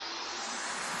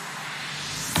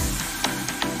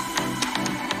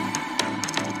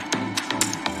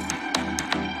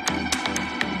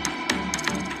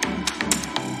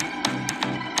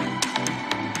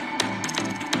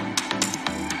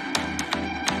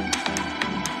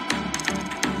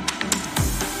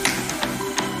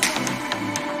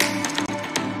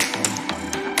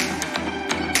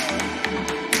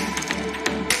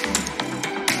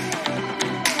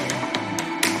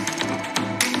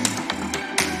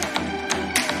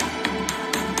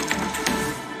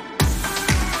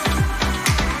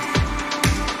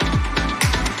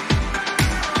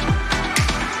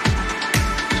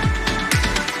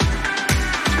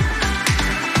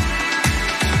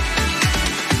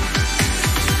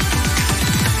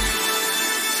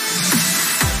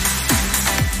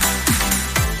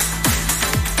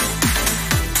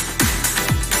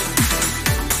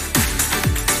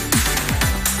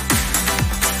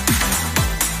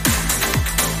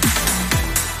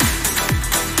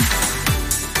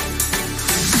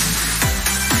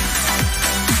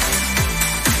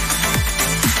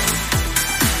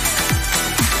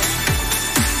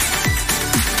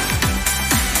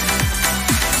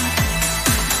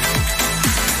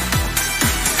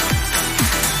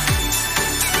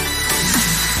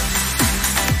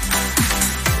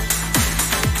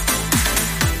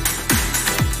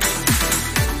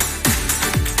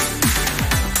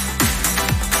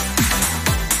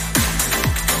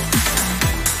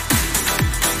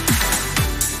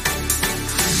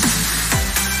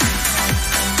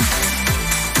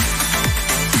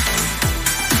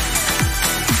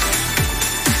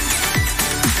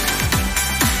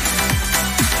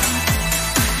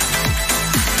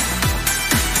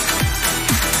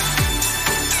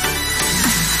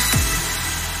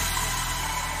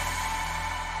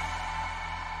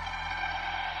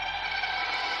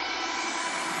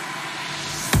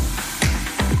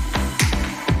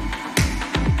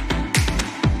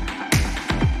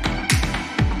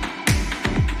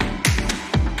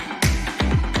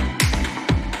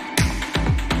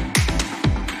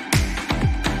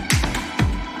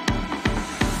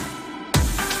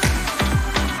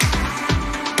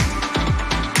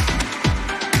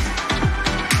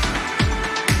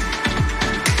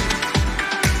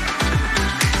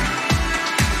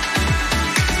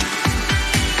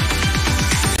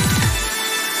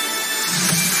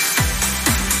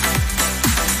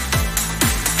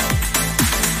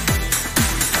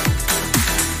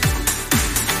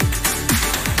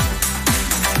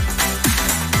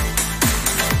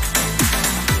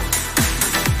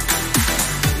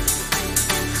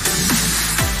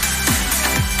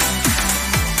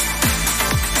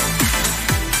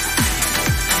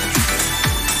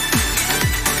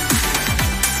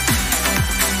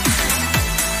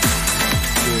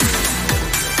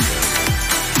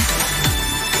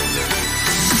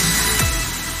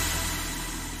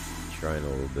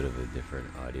bit of a different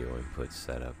audio input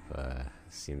setup.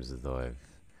 Seems as though I've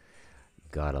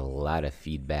got a lot of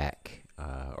feedback,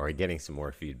 or getting some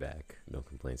more feedback, no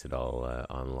complaints at all,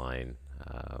 online,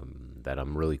 that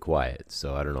I'm really quiet.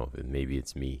 So I don't know, maybe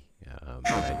it's me.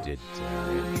 I did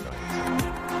try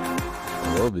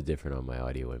a little bit different on my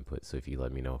audio input. So if you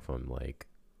let me know if I'm like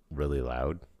really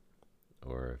loud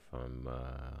or if I'm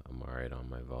alright on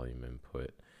my volume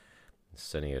input.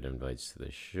 Sending out invites to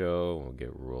the show. We'll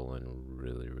get rolling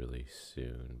really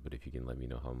soon. But if you can let me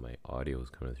know how my audio is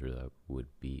coming through, that would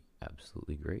be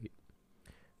absolutely great.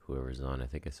 Whoever's on, I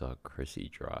think I saw Chrissy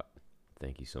drop.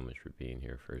 Thank you so much for being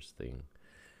here first thing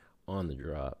on the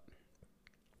drop.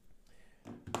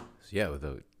 So yeah,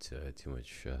 without too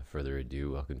much further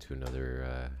ado, welcome to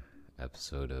another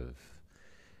episode of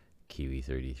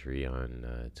Kiwi33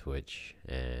 on Twitch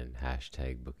and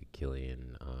hashtag Book of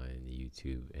Killian on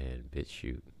YouTube and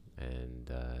BitChute. And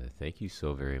thank you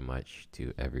so very much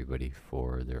to everybody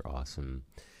for their awesome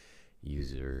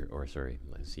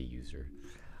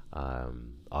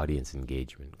audience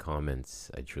engagement, comments.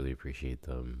 I truly appreciate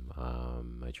them.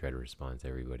 I try to respond to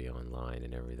everybody online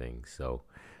and everything. So,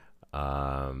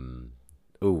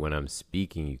 when I'm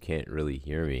speaking, you can't really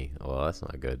hear me. Well, that's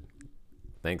not good.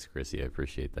 Thanks, Chrissy. I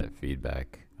appreciate that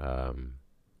feedback. I'll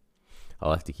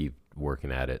have to keep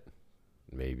working at it.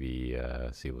 Maybe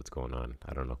see what's going on.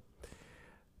 I don't know.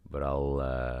 But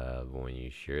when you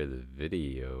share the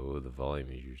video, the volume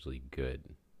is usually good.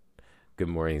 Good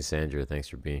morning, Sandra. Thanks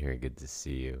for being here. Good to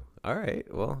see you. All right.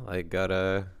 Well, I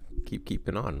gotta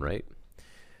keeping on, right?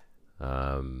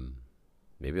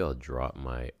 Maybe I'll drop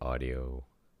my audio.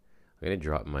 I'm going to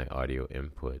drop my audio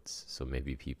inputs, so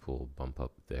maybe people bump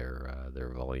up their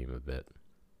volume a bit.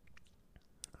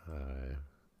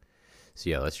 So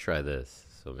yeah, let's try this.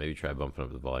 So maybe try bumping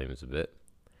up the volumes a bit.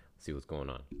 See what's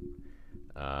going on.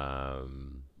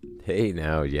 Hey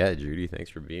now, yeah, Judy,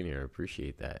 thanks for being here. I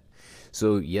appreciate that.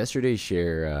 So yesterday's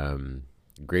share,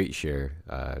 great share,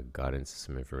 got into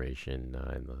some information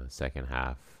in the second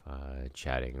half,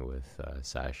 chatting with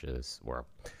Sasha's, or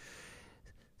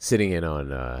sitting in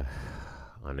on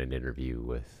an interview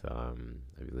with, I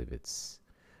believe it's,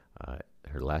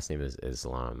 her last name is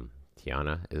Islam,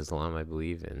 Tiana Islam, I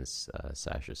believe, and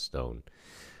Sasha Stone.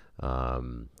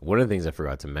 One of the things I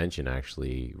forgot to mention,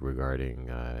 actually,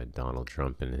 regarding Donald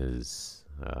Trump and his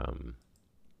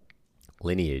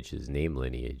lineage, his name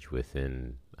lineage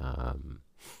within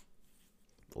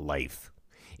life,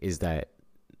 is that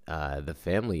the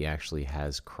family actually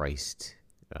has Christ.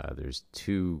 There's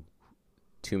two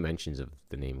mentions of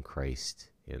the name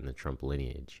Christ in the Trump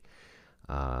lineage.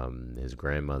 His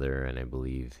grandmother and I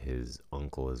believe his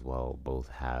uncle as well both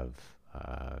have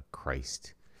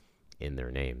Christ in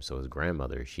their name. So his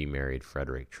grandmother, she married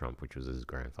Frederick Trump, which was his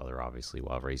grandfather, obviously,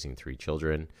 while raising 3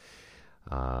 children.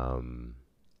 Oh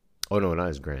no, not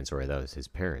his sorry, that was his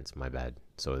parents, my bad.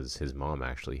 So his mom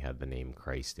actually had the name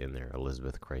Christ in there,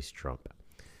 Elizabeth Christ Trump.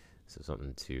 So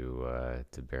something to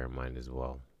bear in mind as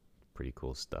well. Pretty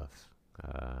cool stuff.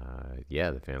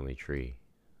 Yeah, the family tree.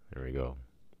 There we go.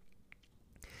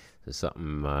 So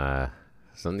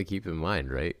something to keep in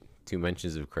mind, right? 2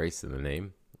 mentions of Christ in the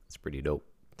name. It's pretty dope.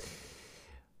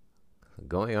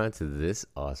 Going on to this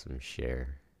awesome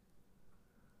share.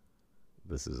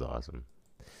 This is awesome.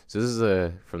 So this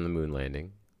is from the moon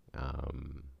landing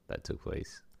that took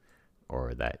place,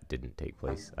 or that didn't take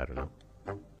place. I don't know.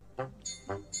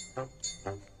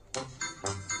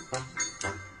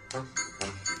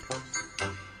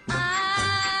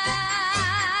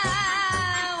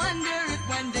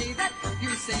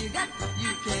 Say that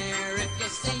you care. If you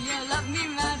say you love me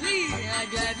madly,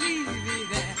 I'd gladly be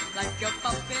there like a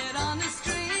puppet on a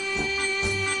string.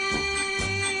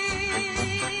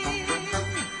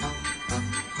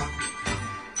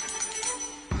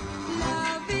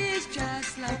 Love is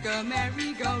just like a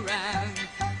merry-go-round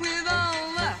with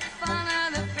all the fun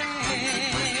of the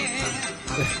fair.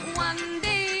 One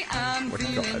day I'm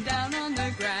feeling down on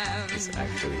the ground,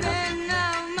 then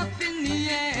I'm up in the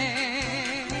air.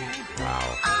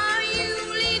 Are you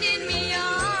leading me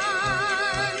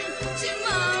on?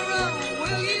 Tomorrow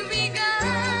will you be gone?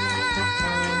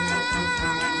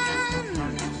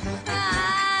 I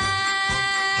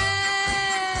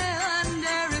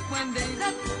wonder if one day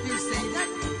that you say that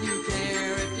you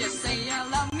care. If you say you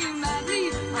love me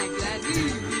madly, I'd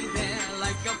gladly be there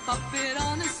like a puppet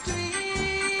on a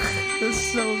string. That's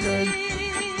so good.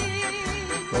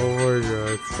 Oh my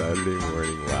god, Saturday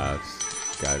morning laughs.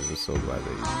 Guys, I'm so glad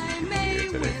that you could be here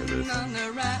today for this.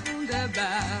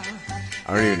 I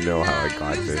don't even know how I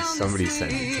got this. Somebody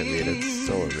sent it to me and it's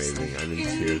so amazing. I'm in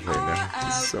tears right now.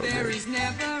 It's so good.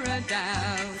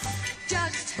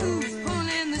 Just who's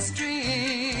pulling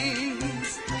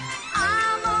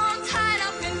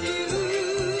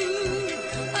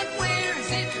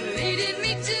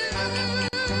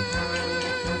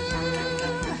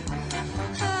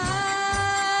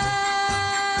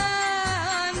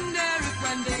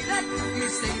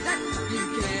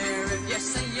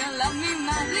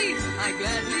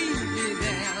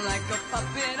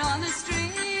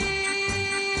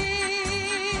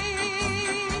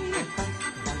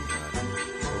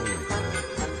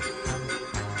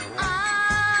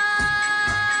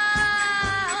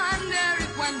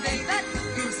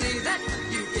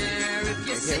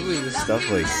can't believe this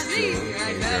stuff like still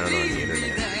hangs around on the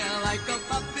internet. Like a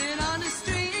puppet on a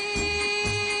string.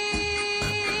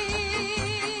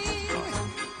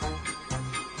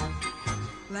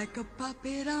 Like a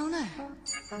puppet on a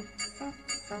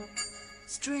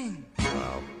string.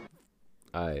 Wow.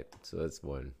 Alright, so that's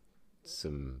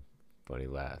some funny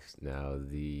laughs. Now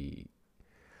the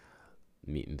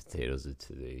meat and potatoes of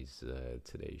today's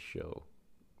show.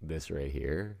 This right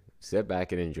here. Sit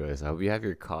back and enjoy this. I hope you have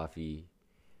your coffee.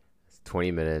 It's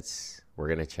 20 minutes. We're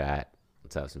gonna chat.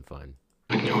 Let's have some fun.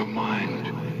 In your mind.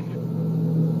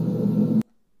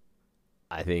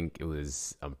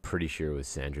 I'm pretty sure it was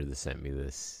Sandra that sent me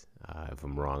this. If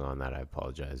I'm wrong on that, I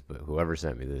apologize. But whoever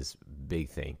sent me this, big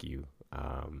thank you.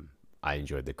 I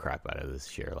enjoyed the crap out of this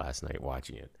share last night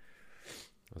watching it.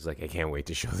 I was like, I can't wait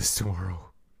to show this tomorrow.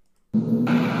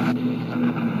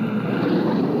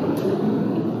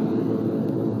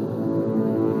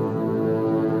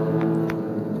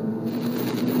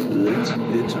 Let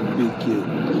it begin.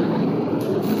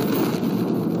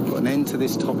 Put an end to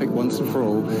this topic once and for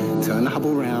all. Turn the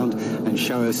Hubble round and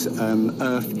show us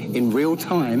Earth in real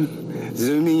time,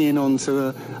 zooming in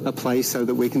onto a place so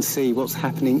that we can see what's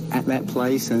happening at that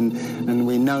place, and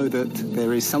we know that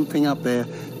there is something up there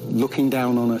looking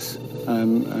down on us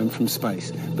from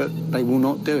space. But they will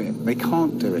not do it. They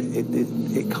can't do it.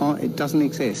 It can't. It doesn't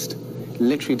exist. It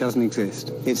literally doesn't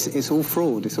exist. It's all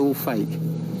fraud. It's all fake.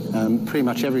 Pretty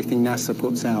much everything NASA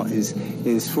puts out is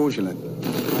fraudulent.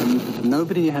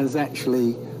 Nobody has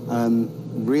actually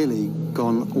really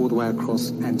gone all the way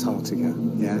across Antarctica.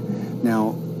 Yeah.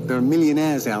 Now there are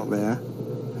millionaires out there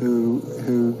who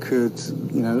could,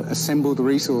 assemble the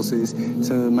resources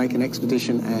to make an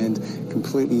expedition and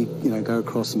completely, go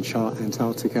across and chart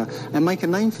Antarctica and make a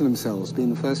name for themselves, being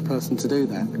the first person to do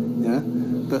that. Yeah.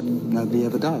 But nobody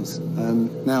ever does.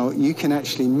 Now you can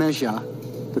actually measure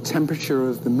the temperature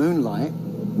of the moonlight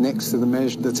next to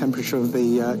the temperature of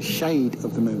the shade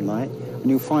of the moonlight, and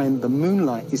you'll find the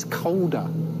moonlight is colder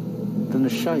than the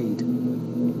shade,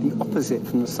 the opposite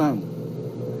from the sun.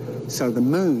 So the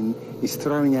moon is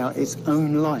throwing out its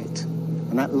own light,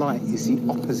 and that light is the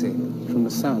opposite from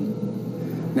the sun.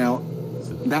 Now,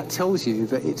 that tells you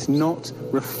that it's not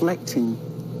reflecting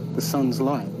the sun's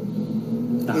light.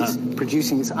 It's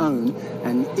producing its own,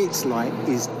 and its light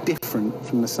is different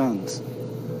from the sun's.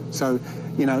 So,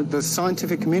 the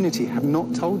scientific community have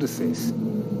not told us this,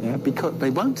 because they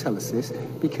won't tell us this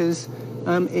because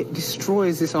it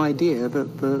destroys this idea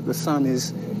that the sun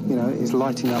is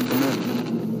lighting up the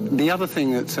moon. The other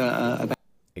thing that's about...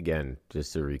 Again,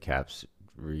 just to recap,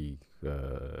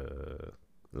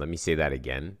 let me say that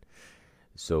again.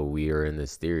 So we are in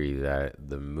this theory that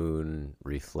the moon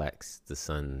reflects the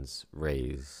sun's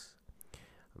rays.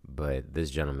 But this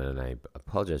gentleman, and I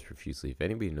apologize profusely. If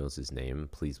anybody knows his name,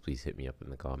 please hit me up in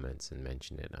the comments and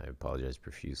mention it. I apologize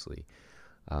profusely.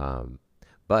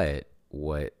 But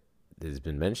what has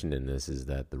been mentioned in this is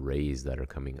that the rays that are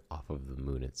coming off of the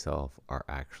moon itself are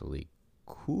actually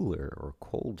cooler or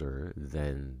colder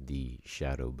than the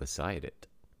shadow beside it.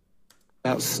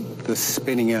 About the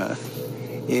spinning Earth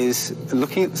is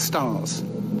looking at the stars.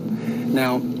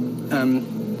 Now,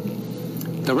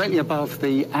 directly above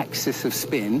the axis of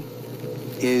spin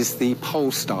is the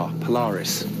pole star,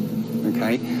 Polaris,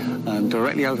 okay,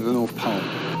 directly over the North Pole.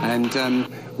 And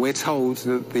we're told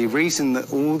that the reason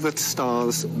that all the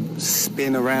stars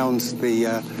spin around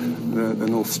the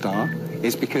North Star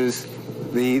is because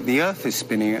the Earth is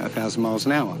spinning at 1,000 miles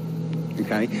an hour.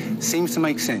 Okay, seems to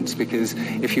make sense because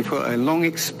if you put a long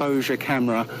exposure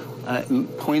camera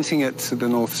pointing at the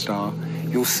North Star,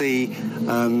 you'll see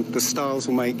the stars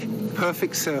will make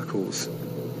perfect circles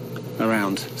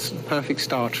around, perfect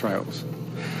star trails.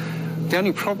 The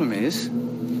only problem is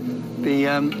the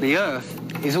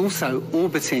Earth is also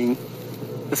orbiting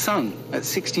the Sun at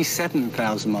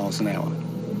 67,000 miles an hour.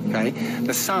 Okay,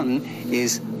 the Sun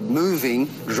is moving,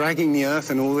 dragging the Earth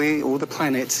and all the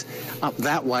planets up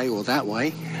that way or that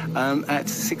way at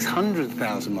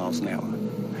 600,000 miles an hour.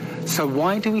 So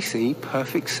why do we see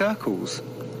perfect circles?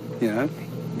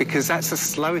 Because that's the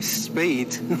slowest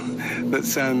speed,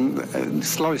 that's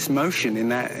slowest motion in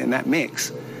that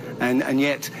mix, and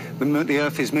yet the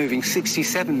Earth is moving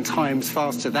 67 times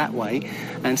faster that way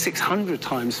and 600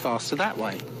 times faster that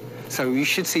way. So you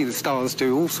should see the stars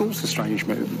do all sorts of strange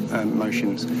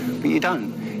motions, but you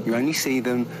don't. You only see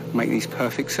them make these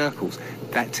perfect circles.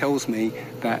 That tells me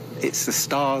that it's the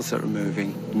stars that are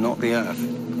moving, not the Earth.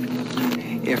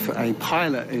 If a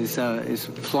pilot is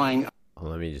flying...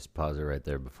 Let me just pause it right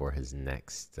there before his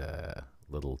next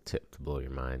little tip to blow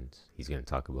your mind. He's going to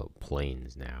talk about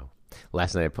planes now.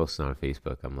 Last night I posted on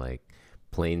Facebook, I'm like,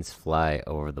 planes fly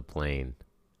over the plane.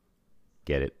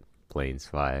 Get it? Planes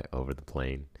fly over the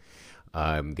plane.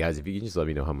 Guys, if you can just let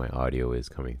me know how my audio is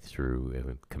coming through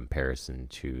in comparison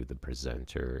to the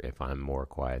presenter, if I'm more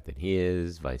quiet than he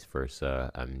is, vice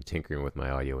versa. I'm tinkering with my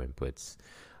audio inputs.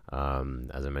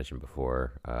 As I mentioned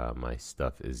before, my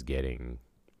stuff is getting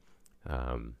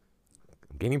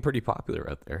pretty popular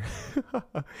out there.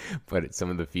 But some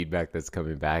of the feedback that's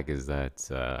coming back is that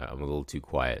I'm a little too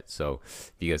quiet. So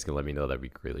if you guys can let me know, that'd be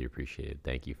greatly appreciated.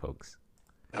 Thank you, folks.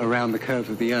 Around the curve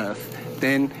of the Earth,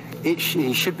 then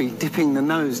he should be dipping the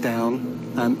nose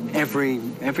down every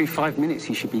 5 minutes.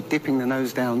 He should be dipping the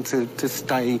nose down to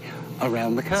stay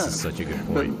around the curve. This is such a good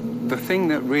point. But the thing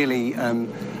that really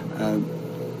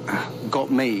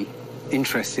got me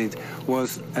interested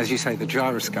was, as you say, the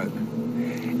gyroscope.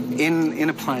 In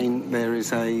a plane, there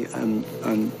is an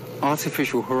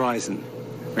artificial horizon.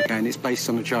 Okay, and it's based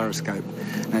on a gyroscope.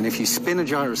 And if you spin a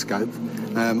gyroscope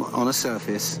on a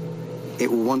surface, it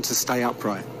will want to stay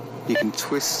upright. You can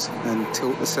twist and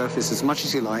tilt the surface as much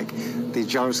as you like. The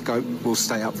gyroscope will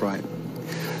stay upright.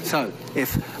 So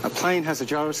if a plane has a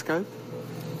gyroscope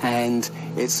and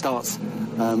it starts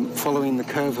following the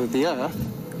curve of the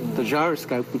Earth, the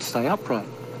gyroscope would stay upright,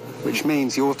 which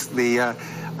means the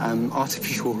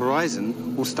artificial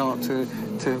horizon will start to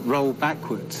roll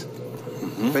backwards.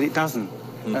 Mm-hmm. But it doesn't.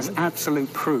 Mm-hmm. That's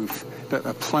absolute proof that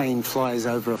a plane flies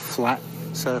over a flat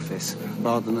surface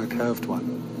rather than a curved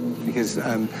one. Because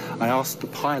I asked the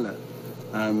pilot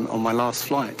on my last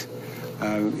flight,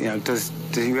 do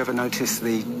you ever notice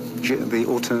the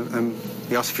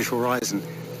artificial horizon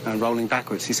rolling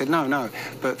backwards? He said, no,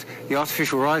 but the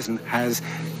artificial horizon has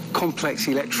complex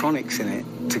electronics in it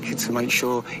to make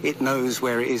sure it knows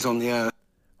where it is on the Earth.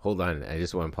 Hold on, I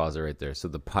just want to pause it right there. So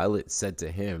the pilot said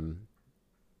to him,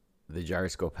 the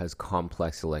gyroscope has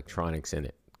complex electronics in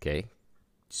it, okay?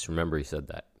 Just remember he said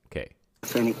that, okay.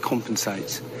 And it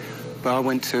compensates. But I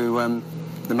went to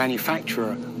the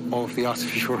manufacturer of the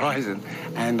artificial horizon,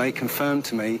 and they confirmed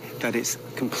to me that it's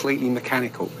completely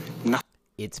mechanical.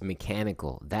 It's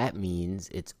mechanical. That means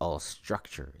it's all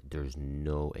structure.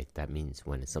 That means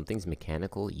when something's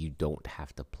mechanical, you don't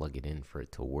have to plug it in for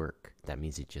it to work. That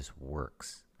means it just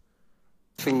works.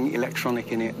 Nothing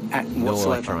electronic in it No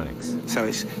whatsoever. Electronics. So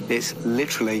it's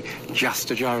literally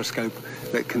just a gyroscope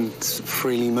that can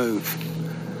freely move.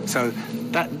 So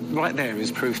that right there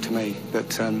is proof to me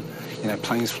that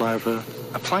planes fly over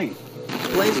a plane.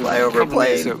 Planes fly over a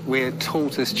plane. That we're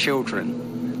taught as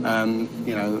children,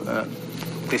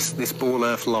 this ball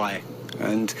Earth lie,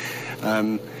 and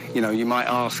you might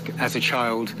ask as a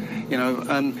child,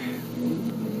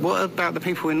 what about the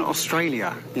people in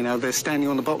Australia? They're standing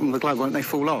on the bottom of the globe, won't they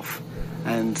fall off?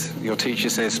 And your teacher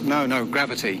says, no,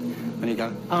 gravity. And you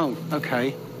go, oh,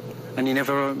 okay. And you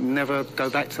never go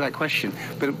back to that question.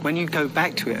 But when you go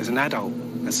back to it as an adult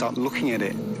and start looking at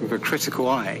it with a critical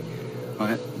eye,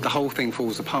 right, the whole thing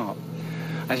falls apart.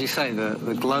 As you say,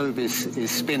 the globe is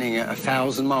spinning at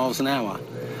 1,000 miles an hour.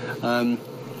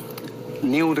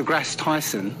 Neil deGrasse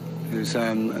Tyson, who's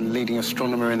a leading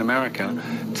astronomer in America,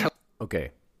 Okay,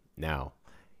 now,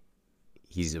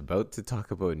 he's about to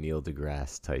talk about Neil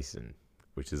deGrasse Tyson,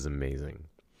 which is amazing.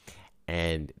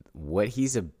 And what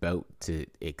he's about to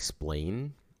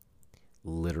explain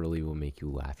literally will make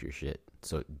you laugh your shit.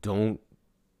 So don't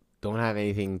have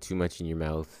anything too much in your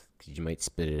mouth, because you might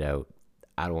spit it out.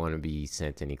 I don't want to be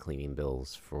sent any cleaning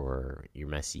bills for your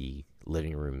messy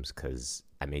living rooms because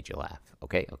I made you laugh.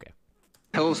 Okay?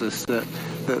 tells us that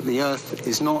the Earth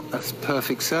is not a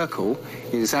perfect circle.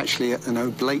 It is actually an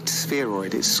oblate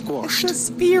spheroid. It's squashed. It's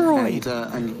a spheroid.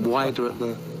 And wider at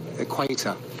the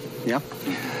equator. Yeah?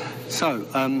 So,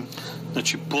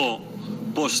 Znači,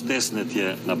 po stesnet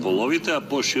je na polovite, a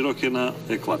po širok je na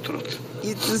ekvatorot.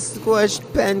 It's a squashed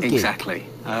pancake. Exactly.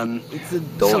 It's a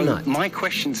donut. So my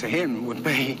question to him would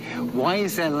be, why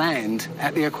is there land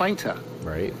at the equator?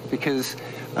 Right. Because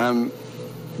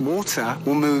water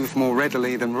will move more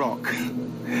readily than rock.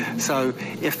 So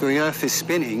if the Earth is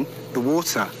spinning, the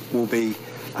water will be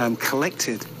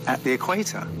collected at the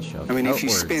equator. I mean, if you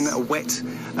spin a wet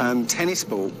tennis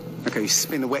ball, you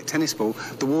spin a wet tennis ball,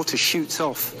 the water shoots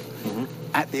off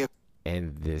at the...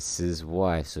 And this is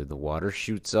why. So the water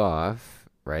shoots off,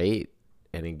 right?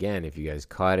 And again, if you guys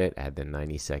caught it, I had the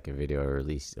 90-second video I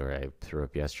released, or I threw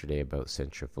up yesterday about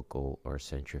centrifugal or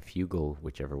centrifugal,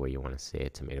 whichever way you want to say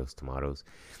it, tomatoes.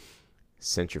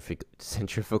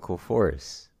 Centrifugal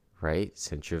force, right?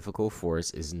 Centrifugal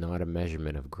force is not a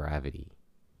measurement of gravity,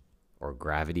 or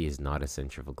gravity is not a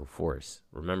centrifugal force.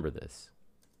 Remember this.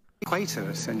 Equator,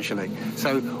 essentially.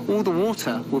 So all the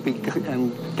water will be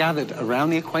gathered around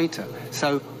the equator.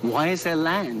 So why is there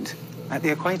land at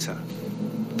the equator?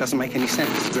 Doesn't make any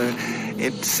sense.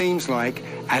 it seems like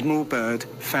Admiral Byrd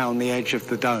found the edge of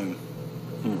the dome,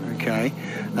 okay,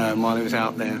 while he was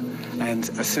out there. And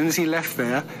as soon as he left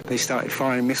there, they started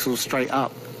firing missiles straight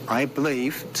up, I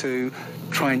believe, to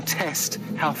try and test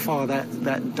how far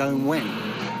that dome went.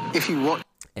 If you watch...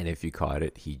 And if you caught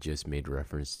it, he just made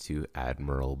reference to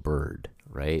Admiral Byrd,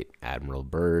 right? Admiral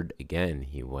Byrd, again,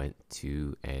 he went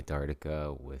to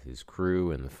Antarctica with his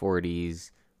crew in the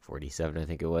 40s, 47 I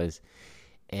think it was,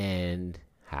 and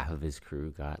half of his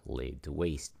crew got laid to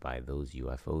waste by those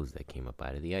UFOs that came up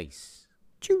out of the ice.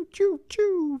 Choo, choo,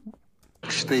 choo.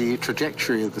 The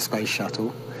trajectory of the space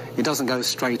shuttle, it doesn't go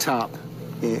straight up.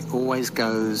 It always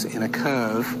goes in a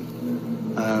curve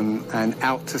and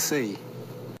out to sea.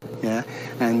 Yeah,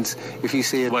 and if you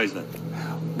see it... Why is that?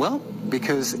 Well,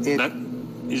 because it...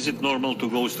 Is it normal to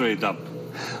go straight up?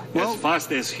 As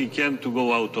fast as he can to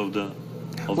go out of the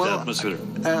atmosphere?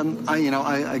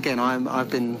 I've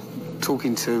been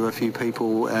talking to a few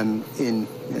people in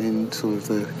sort of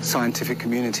the scientific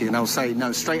community, and they'll say,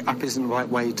 no, straight up isn't the right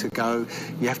way to go.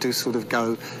 You have to sort of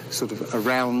go sort of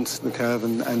around the curve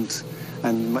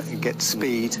and get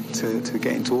speed to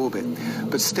get into orbit.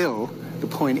 But still, the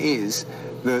point is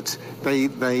that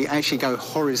they actually go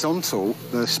horizontal.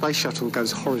 The space shuttle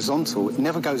goes horizontal. It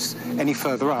never goes any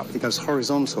further up. It goes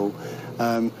horizontal,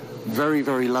 very,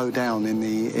 very low down in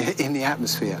the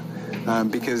atmosphere,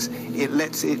 because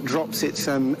it drops its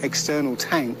external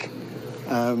tank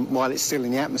while it's still in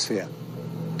the atmosphere.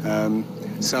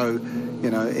 So,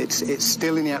 it's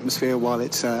still in the atmosphere while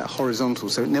it's horizontal.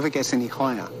 So it never gets any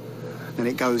higher, and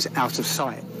it goes out of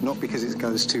sight. Not because it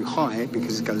goes too high,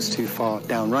 because it goes too far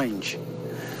downrange.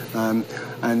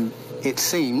 And it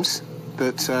seems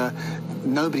that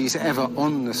nobody's ever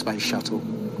on the space shuttle.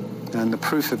 And the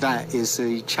proof of that is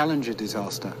the Challenger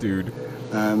disaster. Dude.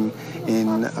 I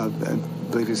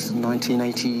believe it was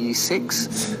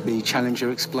 1986, the Challenger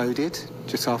exploded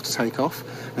just after takeoff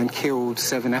and killed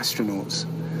 7 astronauts.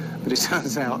 But it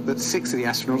turns out that 6 of the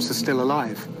astronauts are still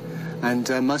alive. And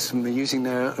most of them are using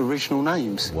their original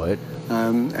names. What?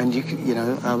 And you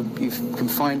can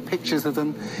find pictures of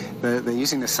them. They're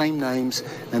using the same names,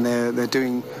 and they're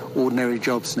doing ordinary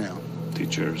jobs now.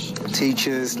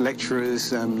 Teachers,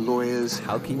 lecturers, lawyers,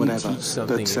 how can whatever. You teach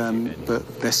something but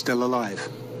they're still alive.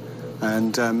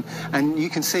 And you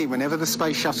can see whenever the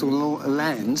space shuttle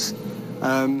lands,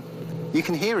 you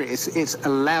can hear it. It's a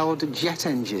loud jet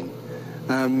engine.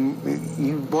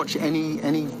 You watch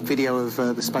any video of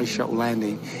the space shuttle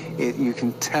landing, you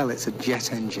can tell it's a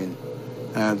jet engine.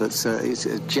 It's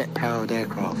a jet-powered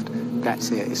aircraft.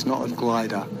 That's it. It's not a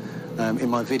glider. In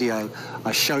my video,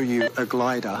 I show you a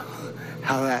glider,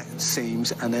 how that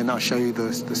seems, and then I show you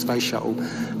the space shuttle,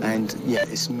 and yeah,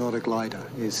 it's not a glider.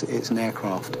 It's an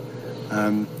aircraft,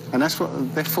 and that's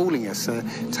what they're fooling us,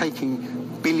 taking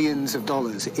billions of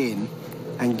dollars in,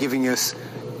 and giving us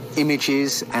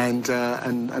images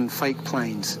and fake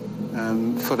planes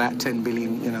for that 10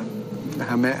 billion,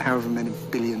 however many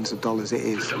billions of dollars it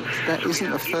is. That isn't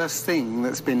the first thing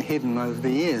that's been hidden over the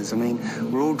years. I mean,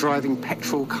 we're all driving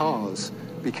petrol cars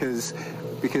because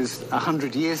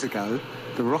 100 years ago,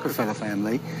 the Rockefeller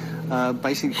family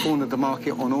basically cornered the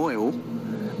market on oil,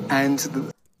 and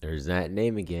there's that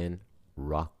name again,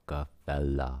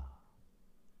 Rockefeller.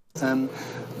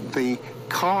 The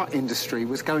car industry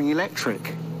was going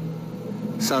electric.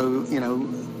 So,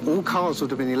 all cars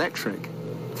would have been electric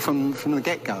from the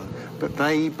get-go. But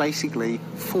they basically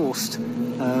forced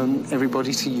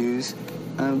everybody to use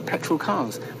petrol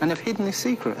cars. And they've hidden this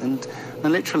secret. And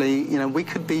literally, we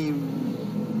could be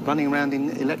running around in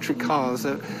electric cars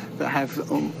that have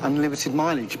unlimited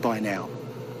mileage by now.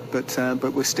 But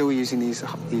we're still using these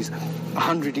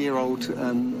 100-year-old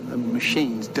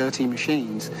machines, dirty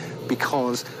machines,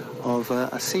 because of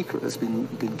a secret that's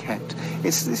been kept.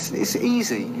 It's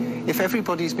easy. If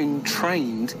everybody's been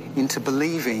trained into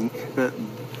believing that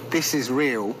this is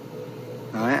real,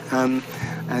 right? And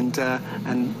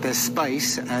there's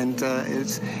space, and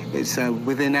it's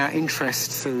within our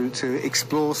interests to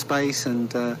explore space and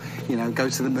go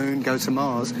to the moon, go to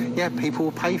Mars. Yeah, people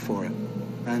will pay for it,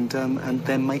 and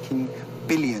they're making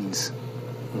billions.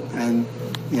 And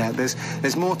yeah,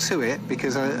 there's more to it,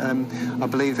 because I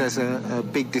believe there's a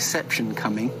big deception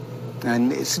coming,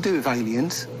 and it's to do with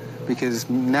aliens, because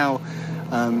now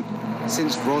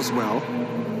since Roswell,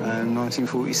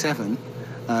 1947,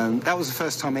 that was the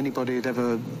first time anybody had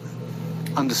ever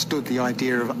understood the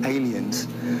idea of aliens.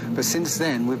 But since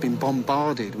then, we've been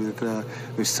bombarded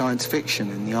with science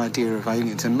fiction and the idea of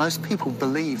aliens, and most people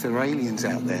believe there are aliens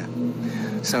out there.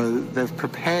 So they've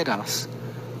prepared us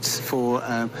for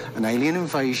an alien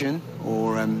invasion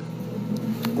or an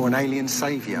alien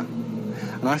savior.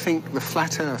 And I think the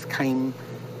flat Earth came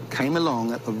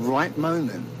along at the right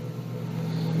moment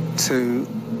to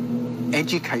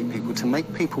educate people, to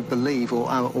make people believe or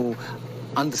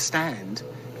understand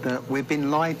that we've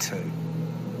been lied to.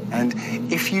 And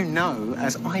if you know,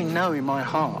 as I know in my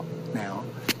heart now,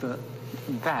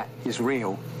 that is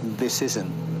real, and this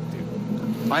isn't,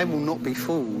 I will not be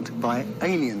fooled by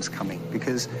aliens coming,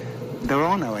 because there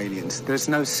are no aliens. There's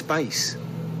no space.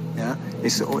 Yeah,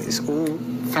 it's all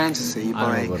fantasy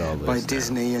by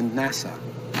Disney and NASA.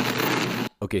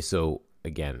 Okay, so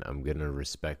again, I'm gonna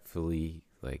respectfully,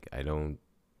 like, I don't.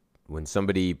 When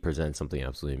somebody presents something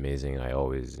absolutely amazing, I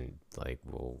always like,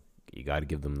 well, you got to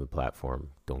give them the platform.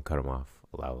 Don't cut them off.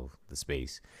 Allow the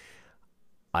space.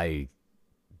 I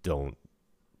don't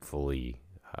fully.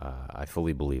 I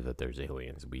fully believe that there's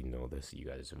aliens. We know this. You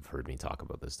guys have heard me talk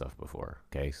about this stuff before.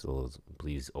 Okay, so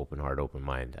please, open heart, open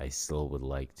mind. I still would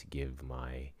like to give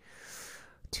my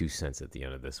 2 cents at the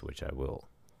end of this, which I will,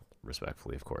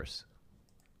 respectfully, of course.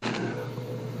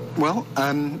 Well,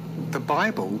 the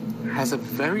Bible has a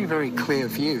very, very clear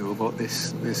view of what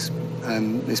this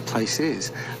place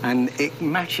is, and it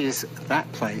matches that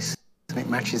place, and it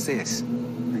matches this.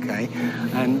 Okay,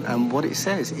 and what it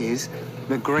says is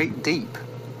the great deep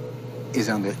is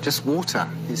under just water.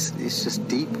 It's just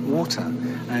deep water,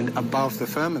 and above the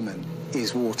firmament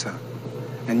is water.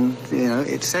 And, you know,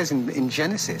 it says in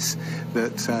Genesis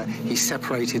that he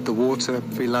separated the water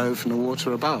below from the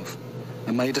water above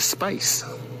and made a space,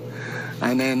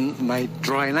 and then made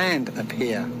dry land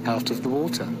appear out of the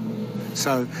water.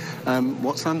 So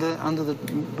what's under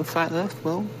the flat Earth?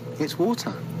 Well, it's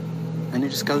water, and it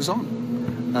just goes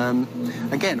on.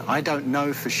 Again, I don't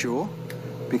know for sure,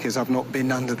 because I've not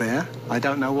been under there. I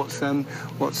don't know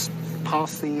what's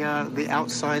past the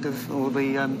outside of, or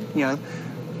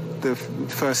the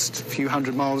first few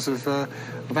hundred miles of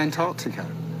Antarctica.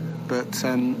 But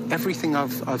everything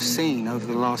I've seen over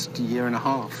the last year and a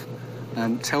half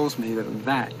tells me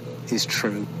that is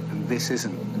true and this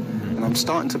isn't. And I'm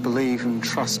starting to believe and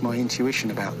trust my intuition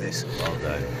about this. Well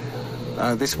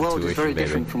done. This world is very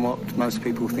different from what most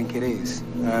people think it is.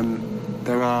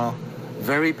 There are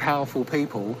very powerful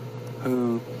people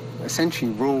who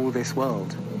essentially rule this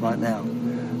world right now.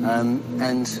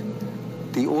 And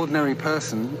the ordinary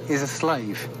person is a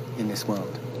slave in this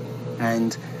world.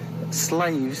 And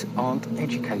slaves aren't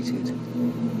educated.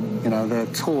 You know, they're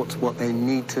taught what they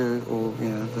need to, or, you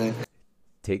know, they're...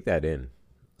 Take that in.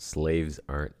 Slaves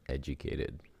aren't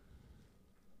educated.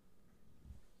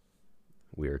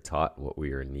 We are taught what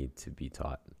we need to be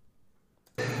taught.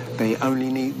 They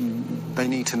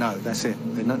need to know. That's it.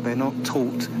 They're not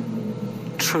taught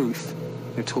truth.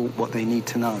 They're taught what they need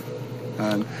to know.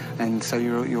 And so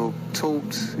you're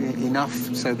taught enough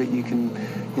so that you can,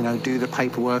 you know, do the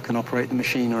paperwork and operate the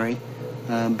machinery,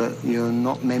 but you're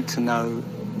not meant to know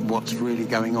what's really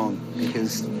going on,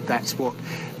 because that's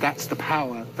the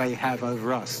power they have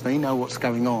over us. They know what's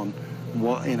going on,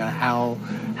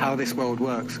 how this world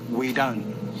works. We don't,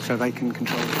 so they can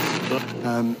control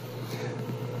us.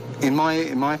 In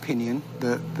my opinion,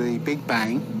 the Big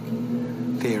Bang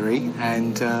theory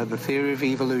and the theory of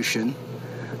evolution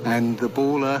and the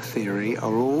ball Earth theory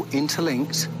are all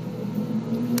interlinked,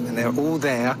 and they're all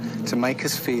there to make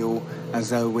us feel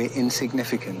as though we're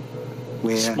insignificant.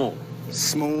 We're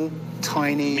small,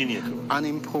 tiny, miniature,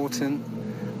 unimportant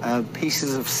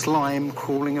pieces of slime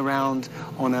crawling around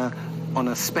on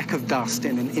a speck of dust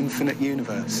in an infinite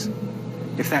universe.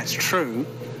 If that's true,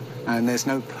 and there's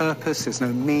no purpose, there's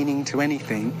no meaning to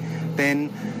anything,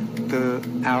 then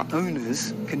our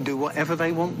owners can do whatever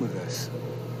they want with us.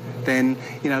 Then,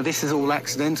 you know, this is all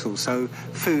accidental, so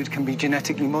food can be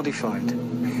genetically modified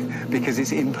because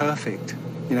it's imperfect.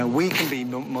 You know, we can be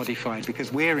modified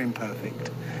because we're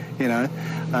imperfect. You know,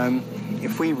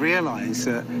 if we realise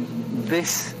that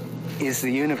this is the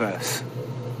universe,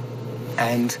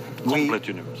 and complete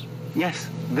universe. Yes,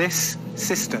 this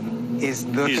system is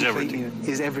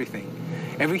everything.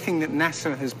 Everything that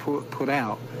NASA has put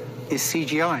out is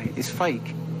CGI, is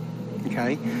fake.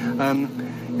 Okay.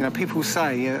 You know, people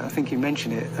say, I think you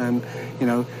mentioned it, you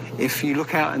know, if you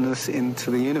look out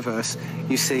into the universe,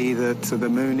 you see that the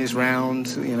moon is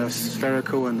round, you know,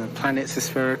 spherical, and the planets are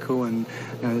spherical, and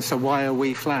so why are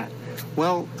we flat?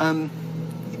 Well,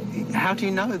 how do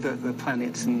you know that the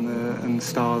planets and the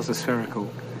stars are spherical?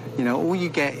 You know, all you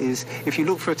get is, if you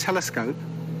look for a telescope,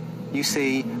 you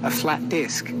see a flat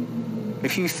disk.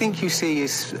 If you think you see a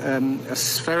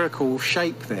spherical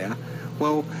shape there,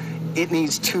 well, it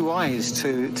needs two eyes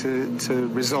to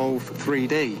resolve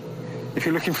 3D. If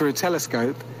you're looking for a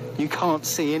telescope, you can't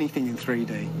see anything in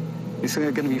 3D. It's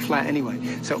going to be flat anyway.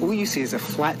 So all you see is a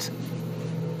flat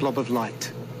blob of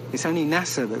light. It's only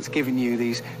NASA that's given you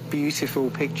these beautiful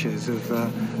pictures of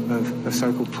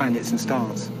so-called planets and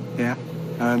stars. Yeah.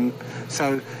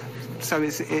 So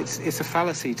it's a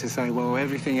fallacy to say, well,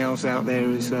 everything else out there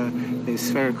is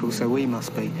spherical, so we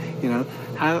must be. You know,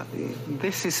 how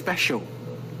this is special.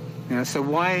 You know, so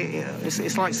why?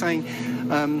 It's like saying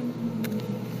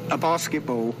a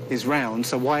basketball is round,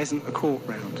 so why isn't the court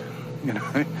round? You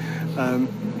know,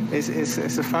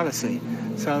 it's a fallacy.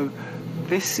 So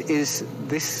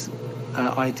this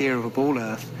idea of a ball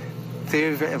Earth,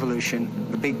 theory of evolution,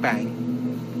 the Big Bang,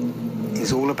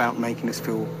 is all about making us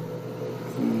feel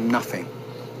nothing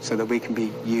so that we can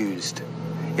be used.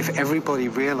 If everybody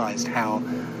realized how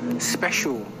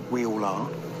special we all are,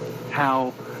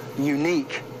 how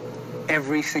unique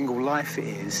every single life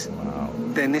is,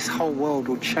 then this whole world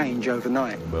would change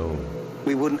overnight. Boom.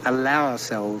 We wouldn't allow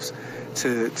ourselves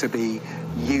to be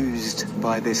used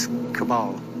by this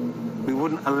cabal. We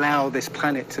wouldn't allow this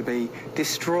planet to be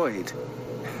destroyed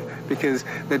because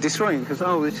they're destroying it because,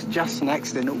 oh, it's just an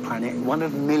accidental planet, one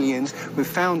of millions. We've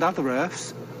found other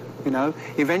Earths, you know.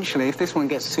 Eventually, if this one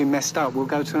gets too messed up, we'll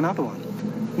go to another one.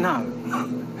 No,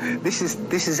 this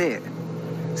is it.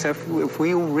 So if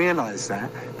we all realise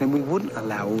that, then we wouldn't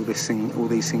allow all these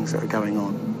things that are going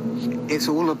on. It's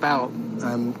all about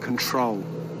control.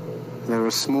 There are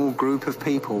a small group of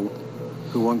people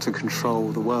who want to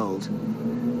control the world.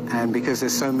 And because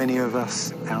there's so many of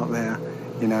us out there,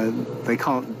 you know, they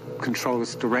can't control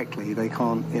us directly. They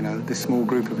can't, you know, this small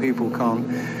group of people can't,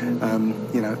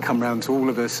 you know, come round to all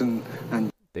of us and...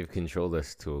 They've controlled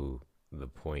us to the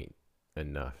point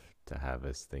enough to have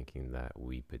us thinking that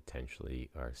we potentially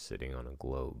are sitting on a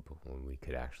globe when we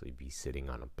could actually be sitting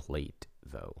on a plate,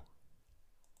 though.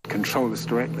 Control us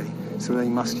directly. So they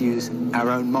must use our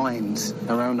own minds,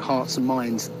 our own hearts and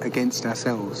minds against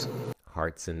ourselves.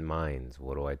 Hearts and minds.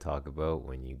 What do I talk about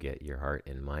when you get your heart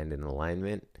and mind in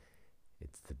alignment?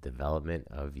 It's the development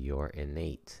of your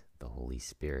innate, the Holy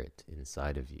Spirit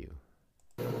inside of you.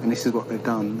 And this is what they've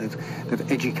done.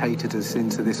 They've educated us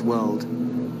into this world,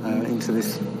 into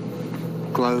this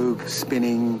globe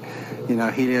spinning, you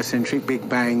know, heliocentric Big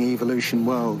Bang evolution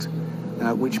world,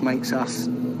 which makes us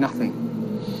nothing.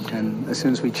 And as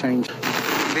soon as we change,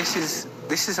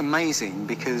 this is amazing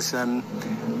because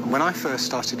when I first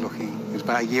started looking, it was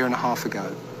about a year and a half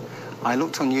ago, I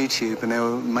looked on YouTube and there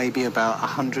were maybe about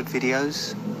 100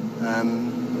 videos,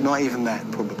 not even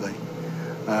that probably,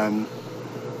 and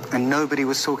nobody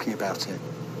was talking about it,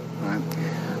 right?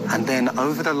 And then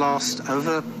over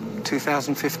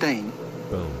 2015,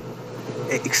 boom,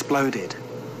 it exploded.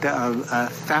 There are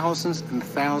thousands and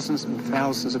thousands and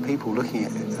thousands of people looking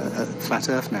at Flat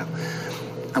Earth now.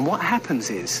 And what happens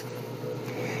is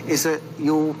that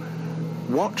you'll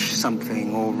watch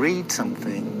something or read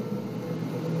something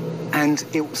and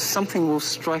something will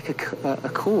strike a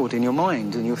chord in your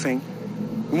mind and you'll think,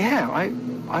 yeah,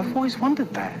 I've always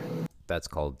wondered that. That's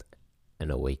called an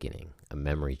awakening, a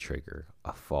memory trigger,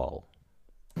 a fall.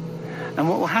 And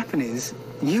what will happen is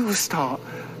you will start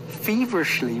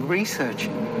feverishly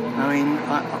researching. I mean,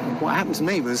 what happened to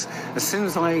me was as soon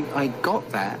as I got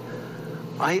that,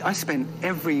 I spent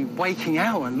every waking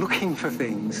hour looking for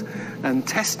things and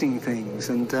testing things,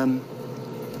 and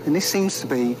this seems to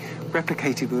be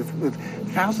replicated with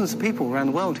thousands of people around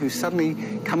the world who suddenly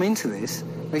come into this.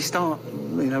 They start,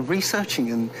 you know,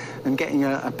 researching and getting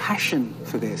a passion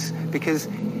for this because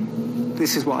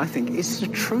this is what I think is the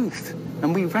truth,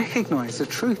 and we recognise the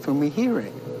truth when we hear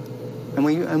it, and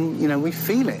we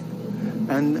feel it,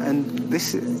 and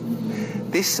this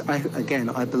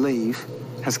I believe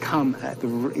has come at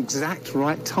the exact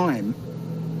right time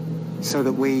so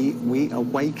that we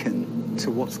awaken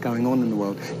to what's going on in the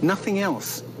world. Nothing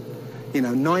else. You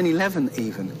know, 9/11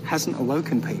 even hasn't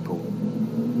awoken people,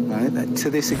 right, to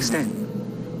this extent.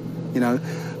 You know,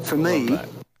 for me,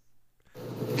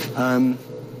 I've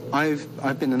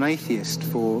been an atheist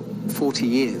for 40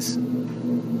 years.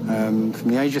 From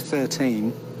the age of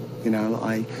 13, you know,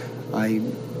 I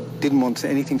didn't want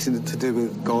anything to do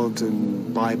with God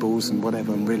and Bibles and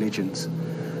whatever and religions.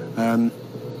 And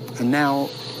now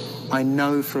I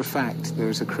know for a fact there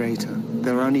is a creator.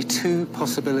 There are only two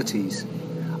possibilities.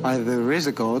 Either there is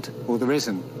a God or there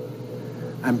isn't.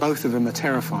 And both of them are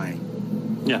terrifying.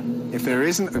 Yeah. If there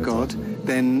isn't a God,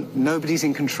 then nobody's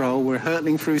in control. We're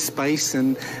hurtling through space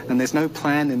and there's no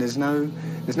plan and there's no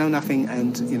nothing,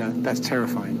 and, you know, that's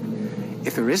terrifying.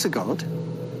 If there is a God,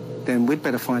 then we'd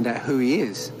better find out who he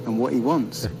is and what he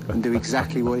wants and do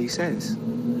exactly what he says.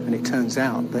 And it turns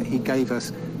out that he gave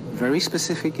us very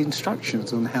specific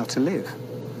instructions on how to live.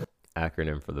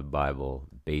 Acronym for the Bible,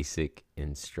 basic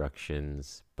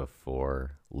instructions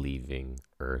before leaving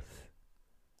Earth.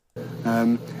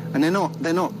 And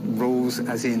they're not rules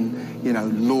as in,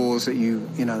 laws that you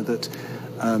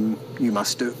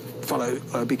must follow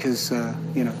because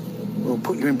we'll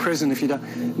put you in prison if you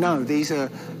don't. No, these are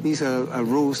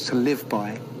rules to live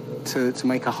by, to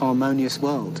make a harmonious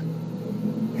world.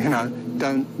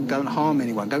 Don't harm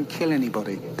anyone, don't kill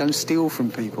anybody, don't steal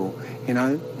from people,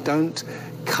 don't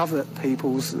covet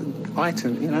people's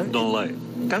items, Don't lie.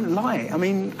 Don't lie. I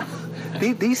mean,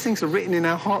 these things are written in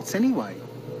our hearts anyway,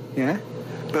 yeah?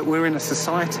 But we're in a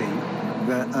society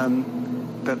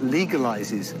that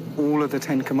legalizes all of the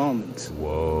Ten Commandments.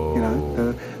 Whoa.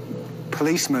 The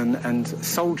policemen and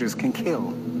soldiers can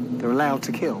kill. They're allowed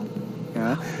to kill.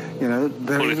 Yeah?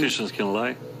 Politicians can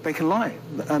lie. They can lie.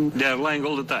 They're lying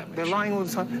all the time. They're lying all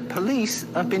the time. Police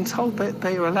have been told that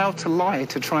they are allowed to lie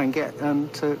to try and get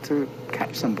to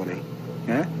catch somebody.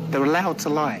 Yeah, they're allowed to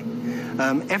lie.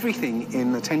 Everything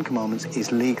in the Ten Commandments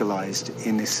is legalized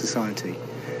in this society.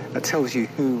 That tells you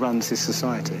who runs this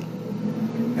society.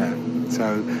 Yeah.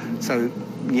 So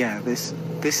yeah, this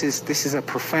is a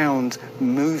profound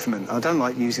movement. I don't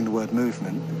like using the word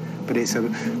movement, but it's a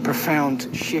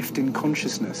profound shift in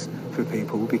consciousness for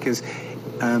people because.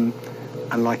 And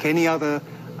like any other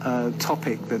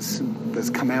topic that's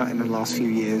come out in the last few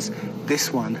years,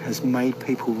 this one has made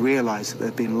people realise that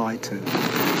they've been lied to.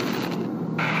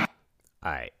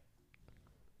 Alright.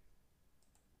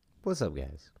 What's up,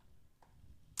 guys?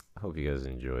 I hope you guys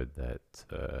enjoyed that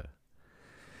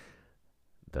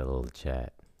little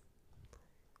chat.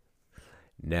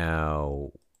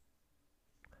 Now,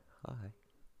 hi.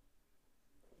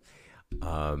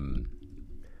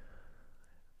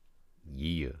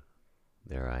 Yeah,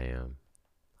 there I am.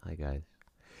 Hi, guys.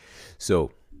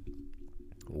 So,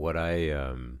 what I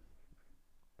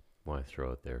want to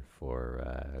throw out there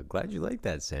for glad you like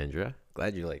that, Sandra.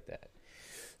 Glad you like that.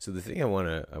 So the thing I want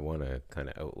to kind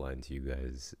of outline to you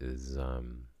guys is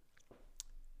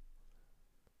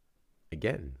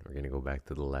again, we're going to go back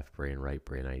to the left brain, right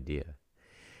brain idea.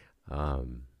 A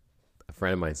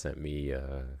friend of mine sent me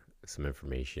some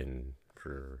information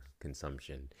for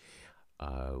consumption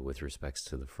with respects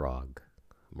to the frog,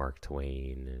 Mark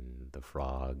Twain and the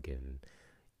frog and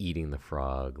eating the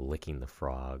frog, licking the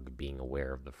frog, being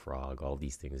aware of the frog, all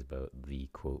these things about the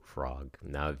quote frog.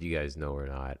 Now, if you guys know or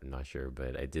not, I'm not sure,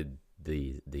 but I did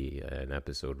an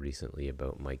episode recently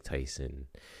about Mike Tyson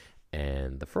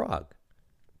and the frog.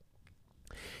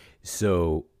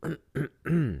 So,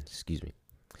 excuse me.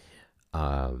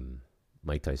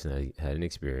 Mike Tyson had an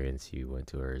experience. He went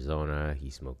to Arizona,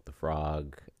 he smoked the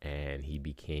frog, and he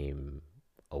became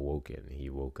awoken.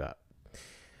 He woke up.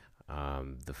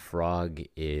 The frog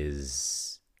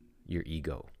is your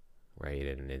ego, right?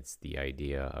 And it's the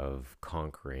idea of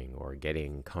conquering or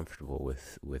getting comfortable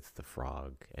with the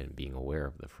frog and being aware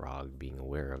of the frog, being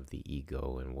aware of the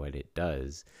ego and what it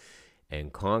does,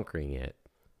 and conquering it,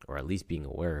 or at least being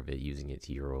aware of it, using it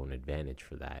to your own advantage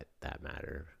for that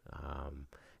matter.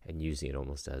 And using it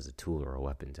almost as a tool or a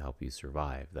weapon to help you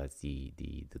survive. That's the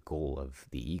goal of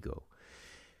the ego.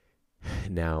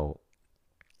 Now,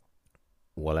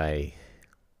 once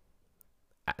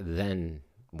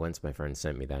my friend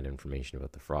sent me that information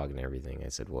about the frog and everything, I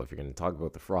said, well, if you're going to talk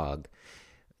about the frog,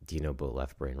 do you know about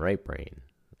left brain, right brain?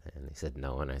 And they said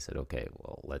no, and I said, okay,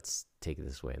 well, let's take it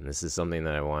this way. And this is something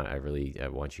that I want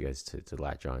you guys to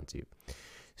latch on to.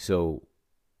 So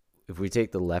if we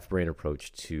take the left brain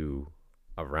approach to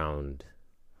around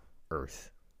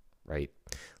Earth, right?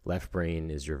 Left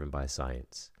brain is driven by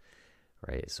science,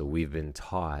 right? So we've been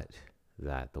taught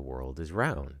that the world is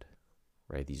round,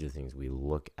 right? These are things we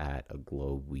look at a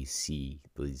globe, we see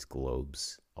these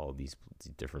globes, all these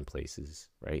different places,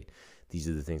 right? These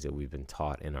are the things that we've been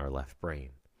taught in our left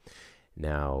brain.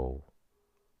 Now,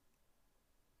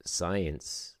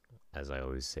 science, as I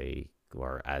always say,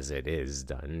 or as it is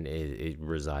done, it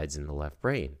resides in the left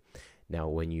brain. Now,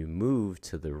 when you move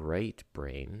to the right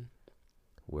brain,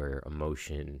 where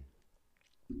emotion,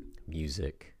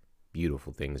 music,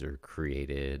 beautiful things are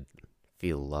created,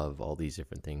 feel love, all these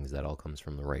different things, that all comes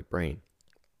from the right brain.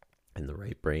 And the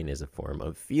right brain is a form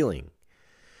of feeling.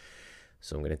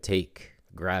 So I'm going to take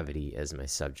gravity as my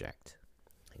subject.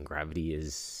 And gravity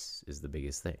is the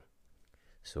biggest thing.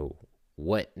 So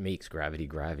what makes gravity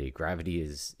gravity? Gravity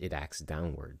it acts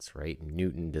downwards, right?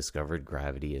 Newton discovered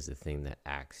gravity as a thing that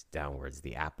acts downwards.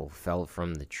 The apple fell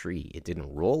from the tree. It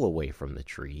didn't roll away from the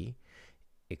tree,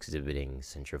 exhibiting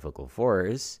centrifugal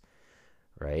force,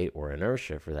 right? Or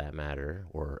inertia for that matter,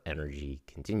 or energy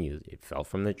continued. It fell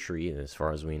from the tree, and as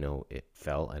far as we know, it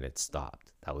fell and it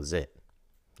stopped. That was it,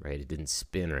 right? It didn't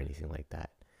spin or anything like that.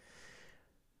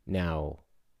 Now,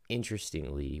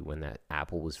 interestingly, when that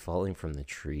apple was falling from the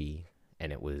tree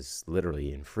and it was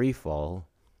literally in free fall,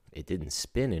 it didn't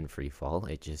spin in free fall,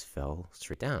 it just fell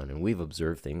straight down. And we've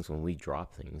observed things when we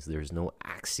drop things. There's no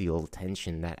axial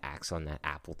tension that acts on that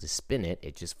apple to spin it.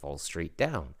 It just falls straight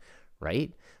down,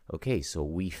 right? Okay, so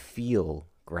we feel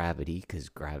gravity because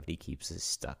gravity keeps us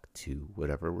stuck to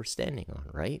whatever we're standing on,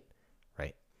 right?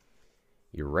 Right.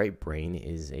 Your right brain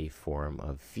is a form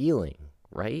of feeling,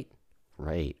 right?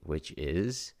 Right, which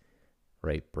is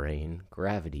right brain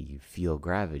gravity. You feel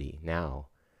gravity. Now,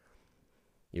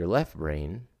 your left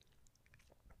brain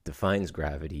defines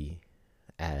gravity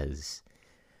as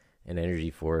an energy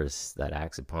force that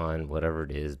acts upon whatever it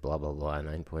is, blah, blah, blah,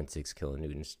 9.6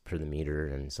 kilonewtons per the meter,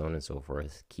 and so on and so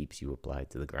forth, keeps you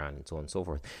applied to the ground, and so on and so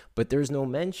forth. But there's no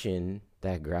mention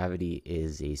that gravity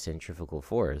is a centrifugal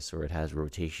force, or it has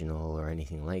rotational, or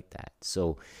anything like that.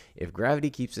 So if gravity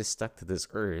keeps us stuck to this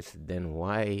earth, then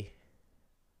why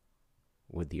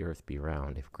would the earth be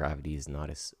round if gravity is not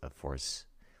a force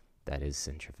that is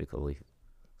centrifugally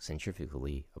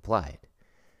applied?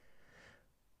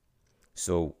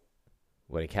 So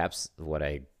what I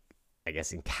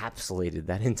guess encapsulated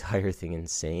that entire thing in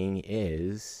saying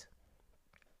is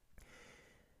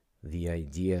the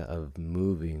idea of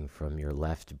moving from your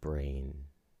left brain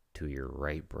to your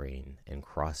right brain and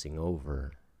crossing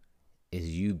over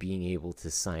is you being able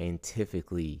to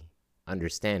scientifically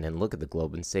understand and look at the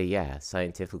globe and say, yeah,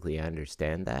 scientifically I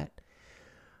understand that,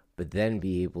 but then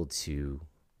be able to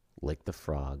lick the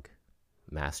frog,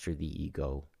 master the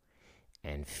ego,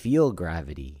 and feel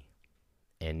gravity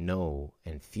and know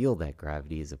and feel that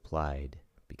gravity is applied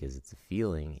because it's a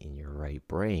feeling in your right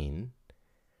brain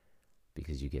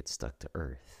because you get stuck to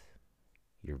earth.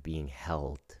 You're being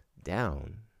held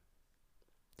down.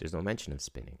 There's no mention of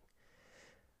spinning.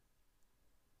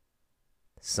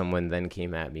 Someone then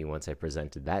came at me once I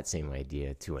presented that same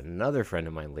idea to another friend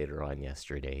of mine later on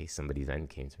yesterday. Somebody then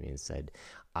came to me and said,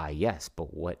 yes,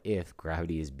 but what if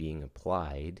gravity is being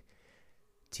applied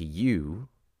to you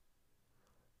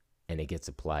and it gets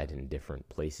applied in different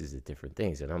places at different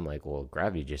things? And I'm like, well,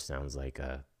 gravity just sounds like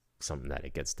something that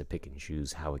it gets to pick and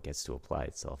choose how it gets to apply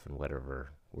itself and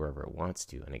wherever it wants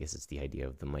to. And I guess it's the idea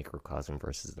of the microcosm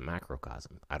versus the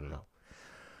macrocosm. I don't know.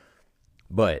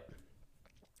 But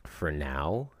for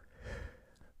now,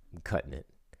 I'm cutting it.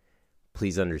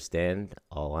 Please understand,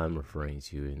 all I'm referring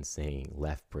to in saying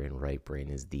left brain, right brain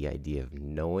is the idea of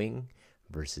knowing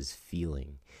versus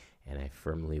feeling. And I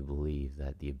firmly believe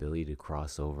that the ability to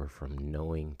cross over from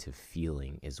knowing to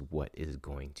feeling is what is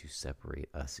going to separate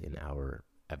us in our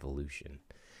evolution.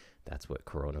 That's what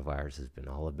coronavirus has been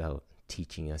all about,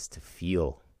 teaching us to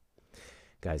feel.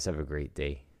 Guys, have a great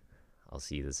day. I'll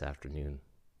see you this afternoon,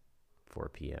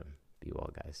 4 p.m. Be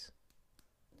well, guys.